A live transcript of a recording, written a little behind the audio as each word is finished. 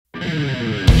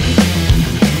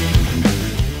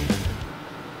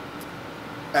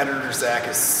editor Zach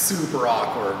is super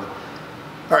awkward.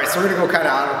 All right, so we're gonna go kind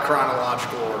of out of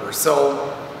chronological order.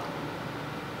 So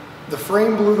the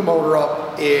frame blew the motor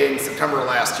up in September of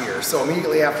last year. So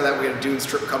immediately after that, we had a dune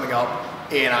strip coming up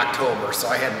in October. So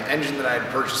I had an engine that I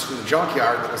had purchased from the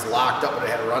junkyard that was locked up, but it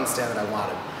had a run stand that I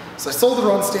wanted. So I sold the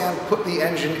run stand, put the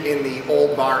engine in the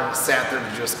old barn, and it sat there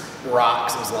to just rot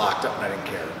because it was locked up and I didn't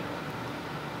care.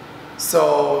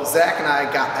 So Zach and I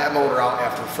got that motor out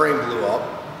after the frame blew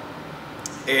up,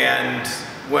 and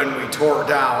when we tore it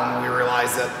down, we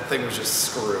realized that the thing was just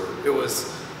screwed. It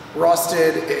was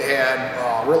rusted, it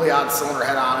had a really odd cylinder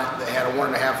head on it that had a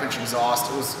 1.5 inch exhaust.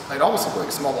 It almost looked like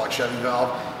a small block Chevy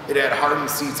valve. It had hardened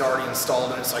seats already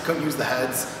installed in it, so I couldn't use the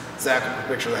heads. Zach will put a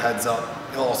picture of the heads up.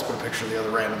 He'll also put a picture of the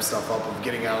other random stuff up of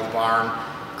getting out of the barn,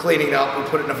 cleaning it up. We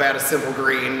put it in Nevada Simple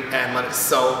Green and let it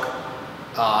soak.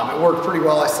 It worked pretty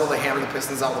well. I still had to hammer the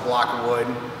pistons out with a block of wood,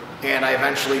 and I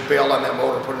eventually bailed on that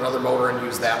motor, put another motor and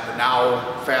used that. But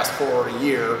now, fast forward a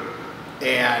year,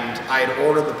 and I had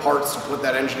ordered the parts to put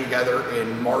that engine together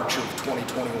in March of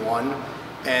 2021,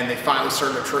 and they finally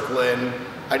started to trickle in.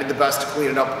 I did the best to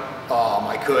clean it up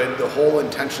I could. The whole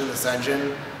intention of this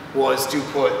engine was to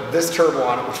put this turbo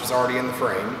on it, which was already in the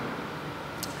frame,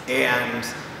 and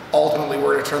ultimately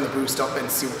we're going to turn the boost up and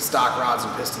see what stock rods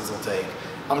and pistons will take.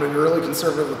 I'm going to be really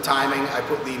conservative with timing. I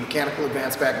put the mechanical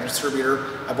advanced vacuum distributor.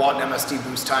 I bought an MSD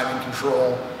boost timing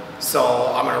control,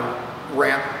 so I'm going to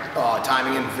ramp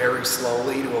timing in very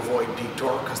slowly to avoid peak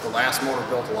torque, because the last motor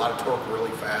built a lot of torque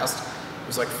really fast. It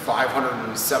was like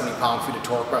 570 pound-feet of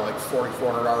torque by like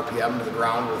 4,400 RPM to the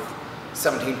ground with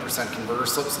 17% converter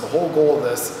slip. So the whole goal of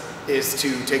this is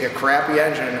to take a crappy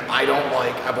engine I don't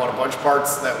like. I bought a bunch of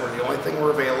parts that were the only thing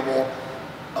were available.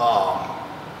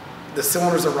 The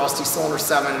cylinders are rusty. Cylinder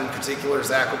 7 in particular,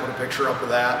 Zach will put a picture up of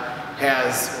that,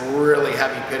 has really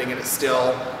heavy pitting in it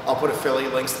still. I'll put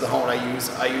affiliate links to the hone I use.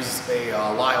 I use a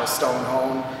Lyle Stone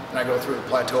hone, and I go through the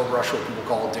plateau brush, what people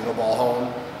call a dingle ball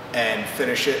hone, and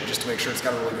finish it just to make sure it's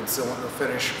got a really good cylinder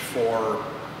finish for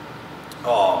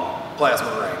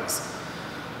plasma rings.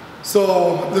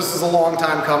 So this is a long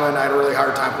time coming. I had a really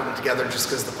hard time putting it together just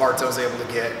because the parts I was able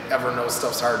to get, everyone knows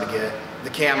stuff's hard to get. The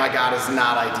cam I got is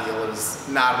not ideal. It is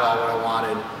not at all what I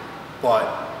wanted,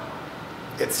 but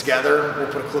it's together. We'll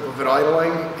put a clip of it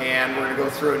idling, and we're gonna go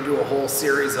through and do a whole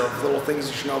series of little things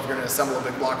you should know if you're gonna assemble a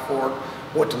big block Ford,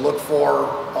 what to look for,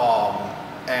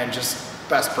 and just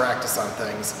best practice on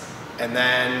things. And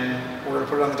then we're gonna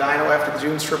put it on the dyno after the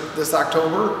dune strip this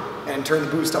October and turn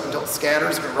the boost up until it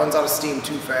scatters. If it runs out of steam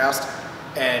too fast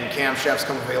and camshafts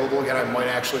come available again, I might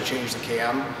actually change the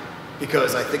cam,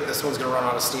 because I think this one's gonna run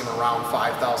out of steam around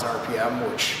 5,000 RPM,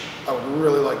 which I would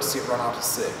really like to see it run out to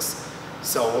 6.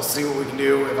 So we'll see what we can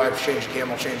do. If I have to change the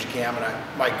cam, I'll change the cam.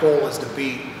 And my goal is to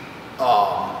beat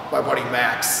my buddy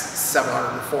Max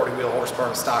 740 wheel horsepower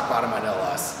in stock bottom on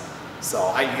LS.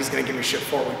 So he's gonna give me shit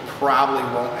for it. We probably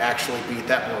won't actually beat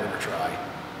that, but we're gonna try.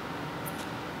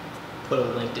 Put a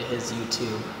link to his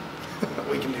YouTube.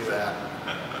 We can do that.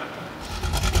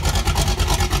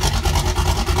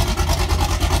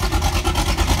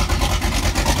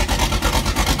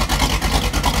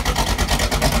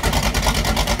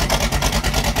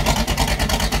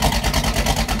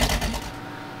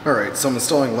 Alright, so I'm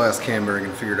installing glass cam bearing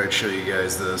and figured I'd show you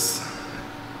guys this.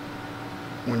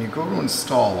 When you go to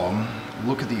install them,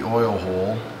 look at the oil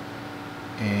hole,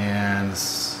 and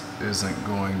this isn't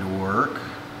going to work.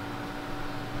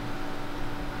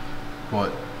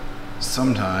 But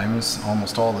sometimes,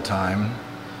 almost all the time,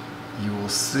 you will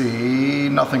see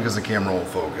nothing because the camera won't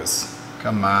focus.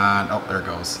 Come on, oh, there it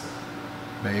goes.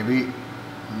 Maybe.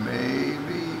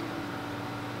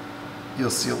 You'll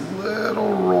see a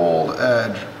little rolled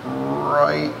edge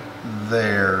right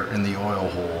there in the oil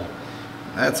hole.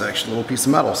 That's actually a little piece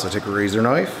of metal, so I take a razor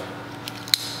knife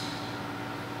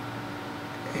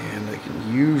and I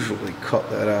can usually cut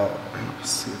that out. Let's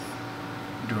see,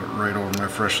 do it right over my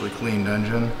freshly cleaned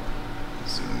engine.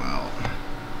 Zoom out.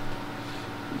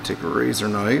 Take a razor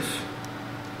knife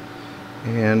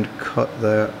and cut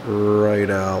that right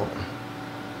out.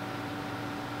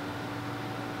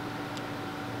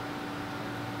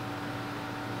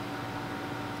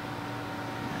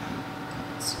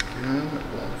 Again, it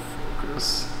won't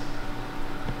focus.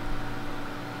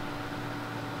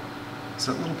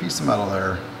 So that little piece of metal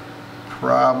there,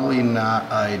 probably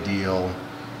not ideal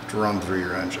to run through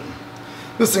your engine.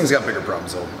 This thing's got bigger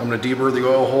problems though. I'm going to deburr the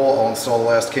oil hole. I'll install the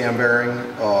last cam bearing.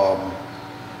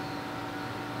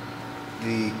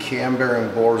 The cam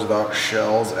bearing bores without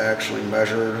shells actually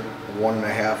measure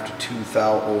 1.5 to 2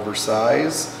 thou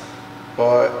oversize,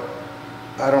 but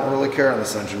I don't really care on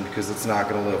this engine because it's not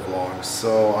going to live long.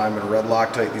 So I'm going to red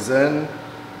Loctite these in,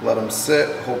 let them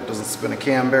sit, hope it doesn't spin a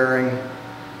cam bearing,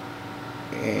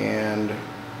 and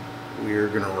we're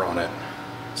gonna run it.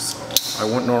 So I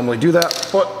wouldn't normally do that,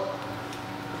 but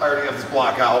I already have this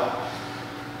block out.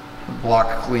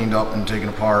 Block cleaned up and taken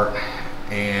apart,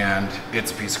 and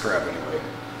it's a piece of crap anyway.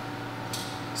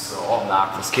 So I'll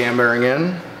knock this cam bearing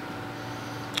in.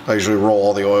 I usually roll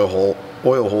all the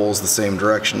oil holes the same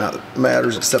direction, not that it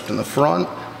matters except in the front.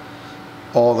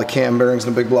 All the cam bearings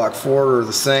in the big block Ford are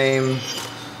the same.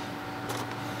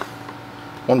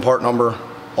 One part number,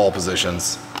 all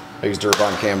positions. I use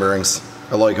Durabond cam bearings.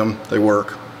 I like them, they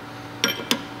work.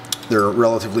 They're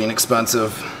relatively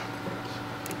inexpensive.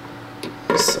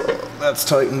 So that's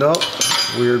tightened up.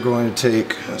 We're going to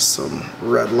take some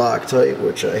red Loctite,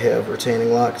 which I have retaining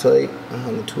Loctite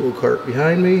on the tool cart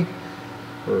behind me,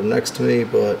 or next to me,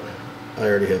 but I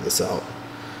already have this out.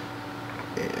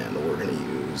 And we're going to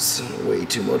use way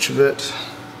too much of it.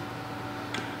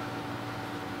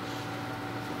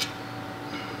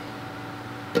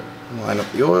 Line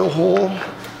up the oil hole,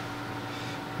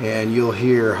 and you'll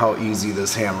hear how easy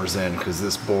this hammers in because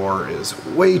this bore is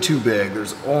way too big.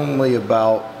 There's only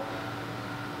about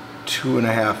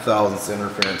 2.5 thousandths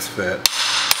interference fit.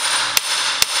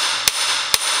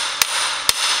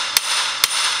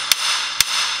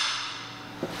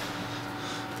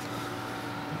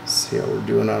 See how we're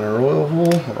doing on our oil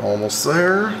hole? We're almost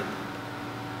there.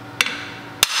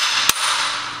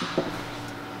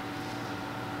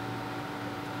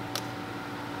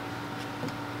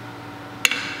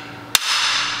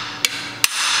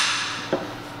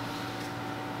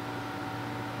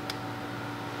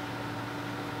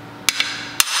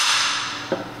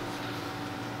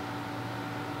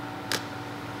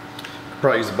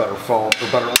 Probably use a better phone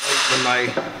or better light than my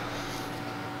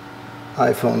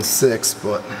iPhone 6,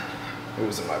 but it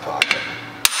was in my pocket.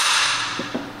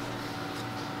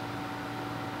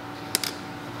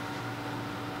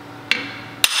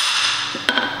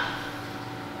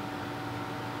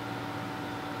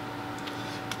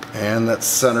 And that's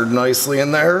centered nicely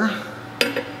in there.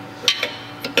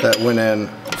 That went in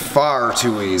far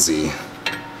too easy.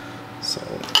 So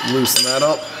loosen that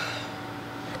up.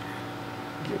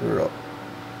 Get her up.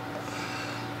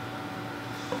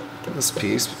 This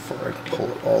piece before I pull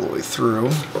it all the way through.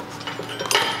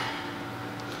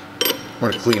 I'm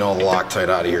going to clean all the Loctite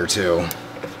out of here too.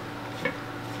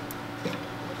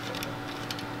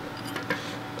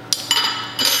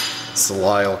 It's a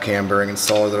Lyle cam bearing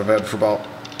installer that I've had for about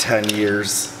 10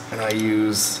 years, and I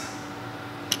use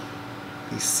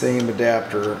the same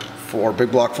adapter for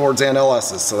big block Fords and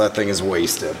LS's, so that thing is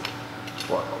wasted.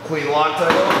 Well, clean Loctite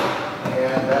up,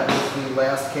 and that is the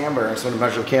last cam bearing. So I'm going to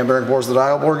measure the cam bearing bores with the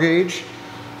dial bore gauge.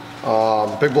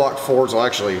 Big block Fords, well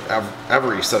actually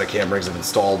every set of cam bearings I've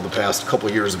installed the past couple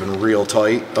of years have been real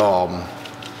tight.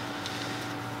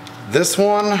 This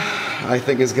one I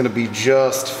think is going to be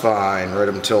just fine right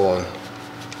up until a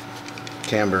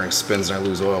cam bearing spins and I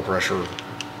lose oil pressure.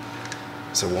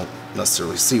 So I won't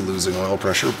necessarily see losing oil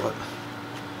pressure, but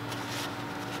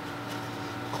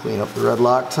clean up the red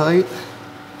Loctite,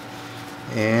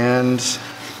 and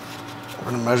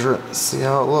we're going to measure it and see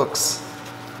how it looks.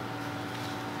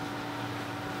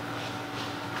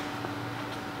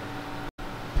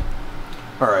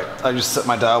 Alright, I just set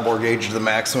my dial bore gauge to the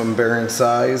maximum bearing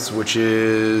size, which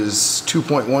is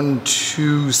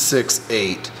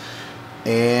 2.1268,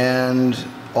 and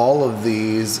all of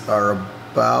these are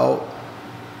about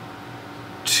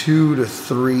 2 to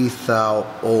 3 thou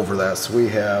over that, so we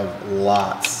have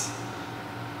lots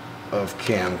of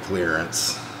cam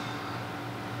clearance.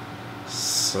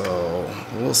 So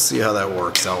we'll see how that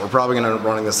works out. We're probably going to end up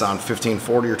running this on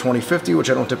 1540 or 2050, which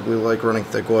I don't typically like running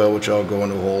thick oil, which I'll go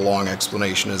into a whole long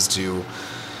explanation as to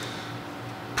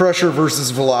pressure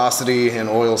versus velocity and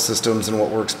oil systems and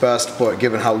what works best. But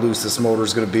given how loose this motor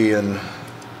is going to be and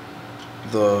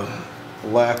the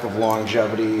lack of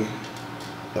longevity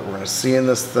that we're going to see in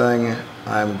this thing,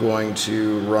 I'm going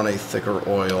to run a thicker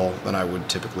oil than I would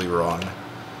typically run.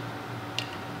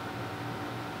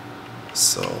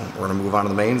 So we're going to move on to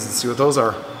the mains and see what those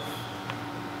are.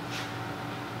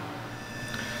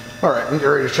 Alright, I'm getting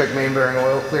ready to check main bearing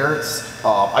oil clearance.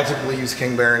 I typically use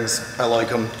King bearings. I like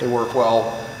them. They work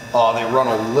well. They run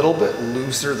a little bit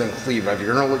looser than Cleveite. If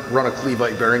you're going to run a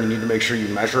Cleveite bearing, you need to make sure you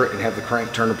measure it and have the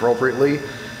crank turned appropriately.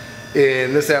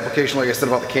 In this application, like I said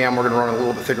about the cam, we're going to run a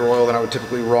little bit thicker oil than I would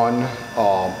typically run.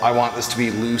 I want this to be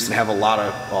loose and have a lot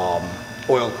of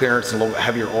oil clearance and a little bit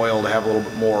heavier oil to have a little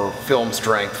bit more film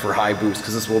strength for high boost,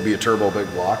 because this will be a turbo big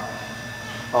block.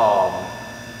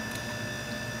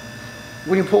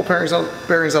 When you pull bearings out of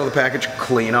the package,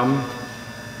 clean them.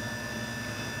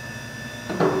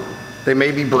 They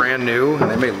may be brand new and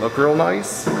they may look real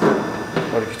nice,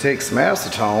 but if you take some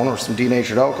acetone or some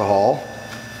denatured alcohol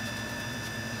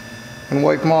and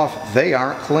wipe them off, they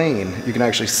aren't clean. You can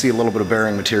actually see a little bit of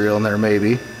bearing material in there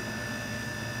maybe.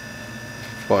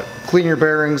 But clean your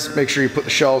bearings, make sure you put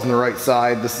the shells on the right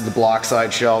side. This is the block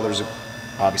side shell. There's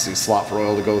obviously a slot for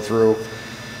oil to go through.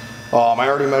 I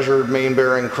already measured main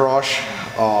bearing crush.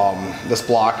 This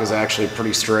block is actually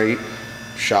pretty straight,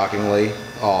 shockingly.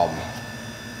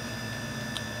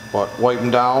 But wipe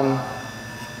them down,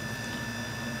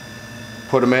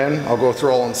 put them in. I'll go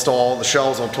through, I'll install the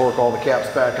shells, I'll torque all the caps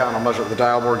back on, I'll measure the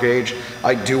dial bore gauge.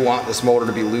 I do want this motor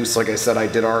to be loose. Like I said, I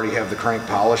did already have the crank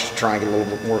polished to try and get a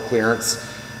little bit more clearance.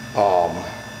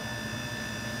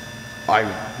 I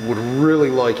would really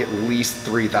like at least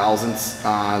 3 thousandths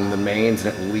on the mains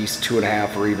and at least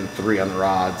 2.5 or even 3 on the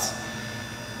rods.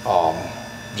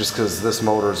 Just because this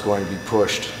motor is going to be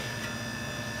pushed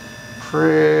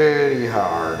pretty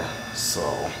hard.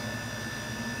 So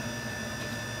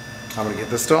I'm going to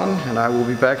get this done and I will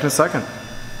be back in a second.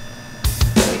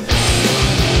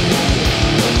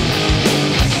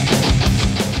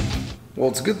 Well,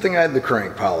 it's a good thing I had the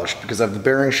crank polished because I have the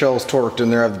bearing shells torqued in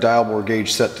there. I have the dial bore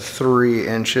gauge set to 3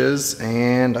 inches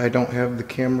and I don't have the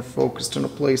camera focused in a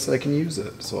place I can use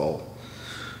it. So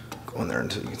I'll go in there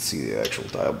until you can see the actual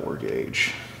dial bore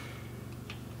gauge.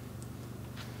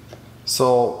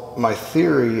 So my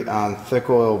theory on thick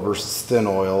oil versus thin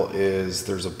oil is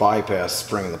there's a bypass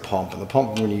spring in the pump, and the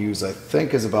pump I'm going to use I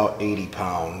think is about 80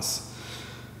 pounds.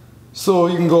 So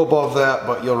you can go above that,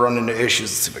 but you'll run into issues.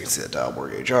 Let's see if I can see that dial bore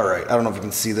gauge. All right, I don't know if you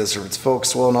can see this or if it's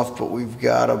focused well enough, but we've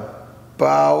got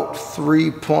about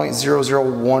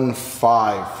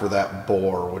 3.0015 for that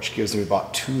bore, which gives me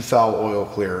about 2 thou oil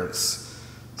clearance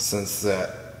since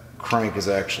that crank is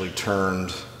actually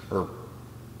turned or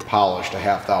polished a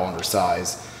 1/2 thou under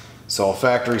size. So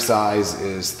factory size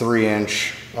is 3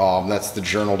 inch. That's the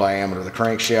journal diameter of the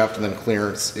crankshaft, and then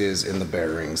clearance is in the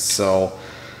bearings. So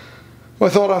my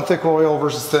thought on thick oil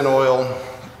versus thin oil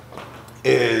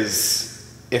is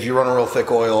if you run a real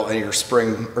thick oil and your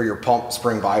spring or your pump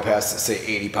spring bypass is say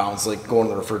 80 pounds, like going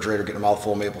to the refrigerator, getting a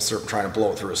mouthful of maple syrup and trying to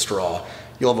blow it through a straw,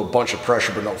 you'll have a bunch of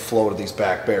pressure but no flow to these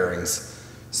back bearings.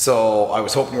 So I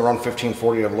was hoping to run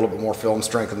 1540 to have a little bit more film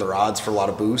strength in the rods for a lot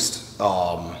of boost.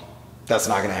 That's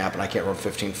not going to happen. I can't run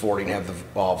 1540 and have the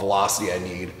velocity I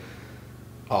need.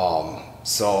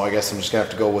 So I guess I'm just going to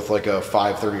have to go with like a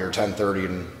 530 or 1030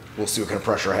 and we'll see what kind of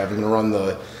pressure I have. I'm going to run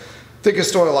the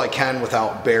thickest oil I can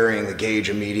without burying the gauge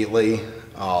immediately.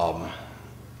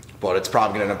 But it's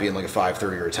probably going to end up being like a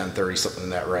 530 or a 1030, something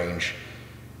in that range.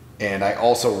 And I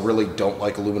also really don't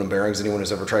like aluminum bearings. Anyone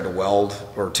who's ever tried to weld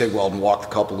or TIG weld and walk the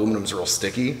cup, aluminum's real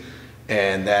sticky.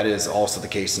 And that is also the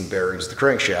case in bearings. The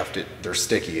crankshaft, they're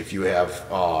sticky. If you have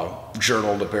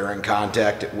journal to bearing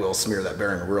contact, it will smear that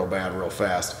bearing real bad, real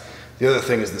fast. The other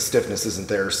thing is the stiffness isn't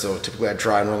there, so typically I'd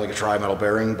try and run like a trimetal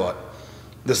bearing, but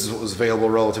this is what was available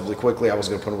relatively quickly. I was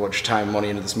going to put a bunch of time and money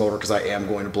into this motor because I am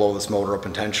going to blow this motor up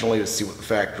intentionally to see what the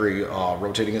factory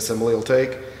rotating assembly will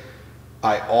take.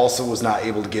 I also was not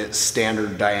able to get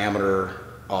standard diameter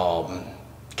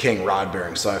King rod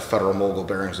bearings, so I have Federal Mogul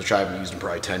bearings, which I haven't used in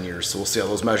probably 10 years, so we'll see how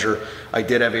those measure. I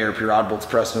did have ARP rod bolts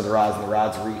pressed into the rods, and the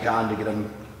rods recon to get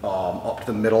them up to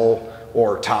the middle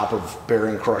or top of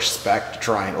bearing crush spec to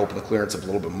try and open the clearance up a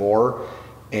little bit more,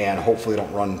 and hopefully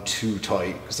don't run too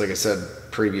tight, because like I said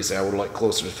previously, I would like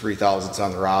closer to 3 thousandths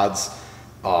on the rods.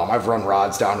 I've run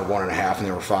rods down to 1.5 and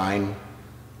they were fine.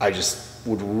 I just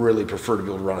would really prefer to be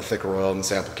able to run a thicker oil in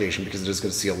this application because it is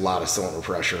going to see a lot of cylinder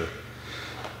pressure.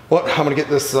 But I'm going to get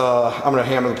this, I'm going to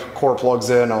hammer the core plugs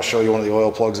in. I'll show you one of the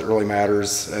oil plugs that really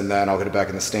matters, and then I'll get it back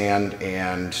in the stand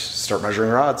and start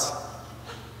measuring rods.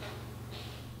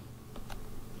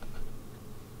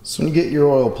 So when you get your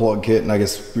oil plug kit, and I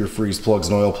guess your freeze plugs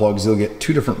and oil plugs, you'll get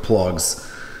 2 different plugs.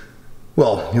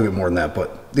 Well, you'll get more than that,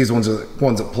 but these ones are the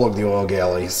ones that plug the oil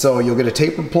galley. So you'll get a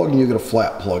tapered plug and you'll get a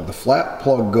flat plug. The flat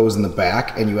plug goes in the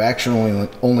back, and you actually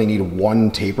only need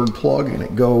 1 tapered plug, and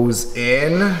it goes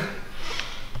in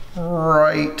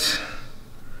right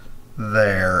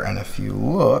there. And if you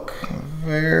look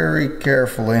very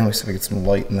carefully, let me see if I get some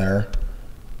light in there.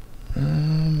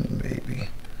 Maybe.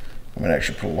 I'm gonna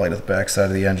actually put a light at the back side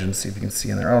of the engine, see if you can see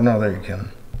in there. Oh no, there you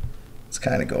can. It's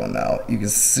kind of going out. You can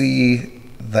see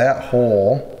that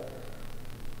hole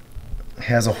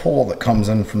has a hole that comes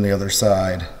in from the other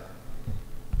side,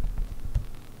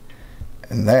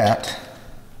 and that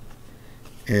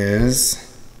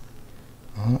is,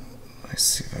 oh, let's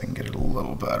see if I can get it a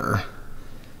little better.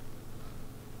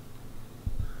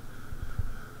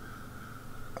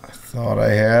 I thought I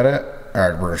had it. All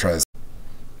right, we're gonna try this.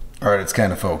 All right, it's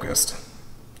kind of focused.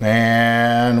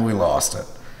 And we lost it.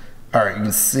 All right, you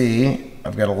can see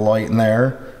I've got a light in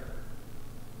there.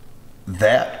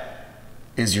 That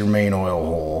is your main oil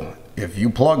hole. If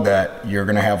you plug that, you're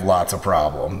gonna have lots of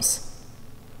problems.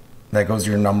 That goes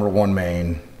to your number one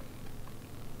main.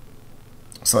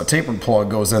 So that tapered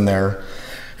plug goes in there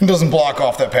and doesn't block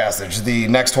off that passage. The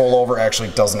next hole over actually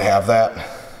doesn't have that,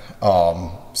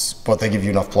 but they give you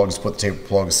enough plugs to put the tapered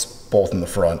plugs both in the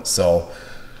front. So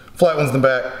flat ones in the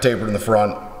back, tapered in the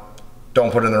front.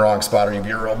 Don't put it in the wrong spot or you'll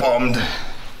be real bummed.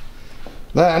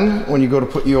 Then, when you go to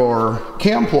put your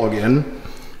cam plug in,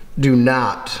 do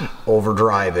not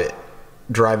overdrive it.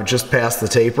 Drive it just past the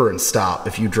taper and stop.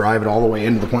 If you drive it all the way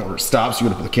into the point where it stops, you're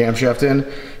gonna put the camshaft in,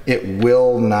 it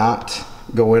will not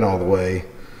go in all the way.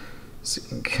 So you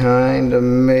can kind of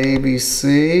maybe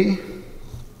see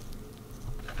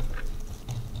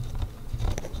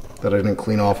that I didn't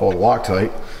clean off all the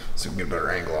Loctite, so we can get a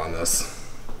better angle on this.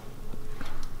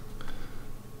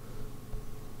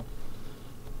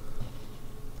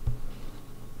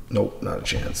 Nope, not a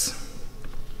chance.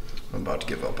 I'm about to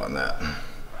give up on that.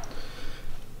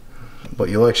 But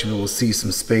you'll actually be able to see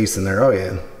some space in there. Oh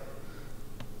yeah.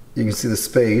 You can see the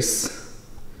space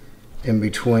in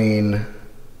between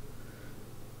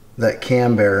that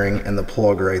cam bearing and the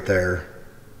plug right there.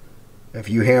 If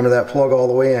you hammer that plug all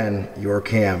the way in, your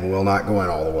cam will not go in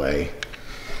all the way.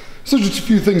 So just a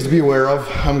few things to be aware of.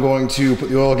 I'm going to put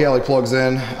the oil galley plugs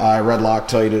in. I red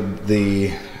Loctited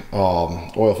the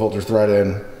oil filter thread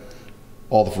in.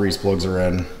 All the freeze plugs are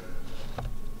in.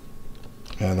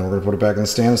 And then we're going to put it back in the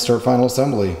stand and start final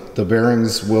assembly. The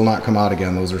bearings will not come out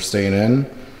again. Those are staying in.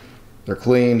 They're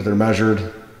cleaned, they're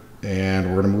measured, and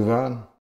we're going to move on.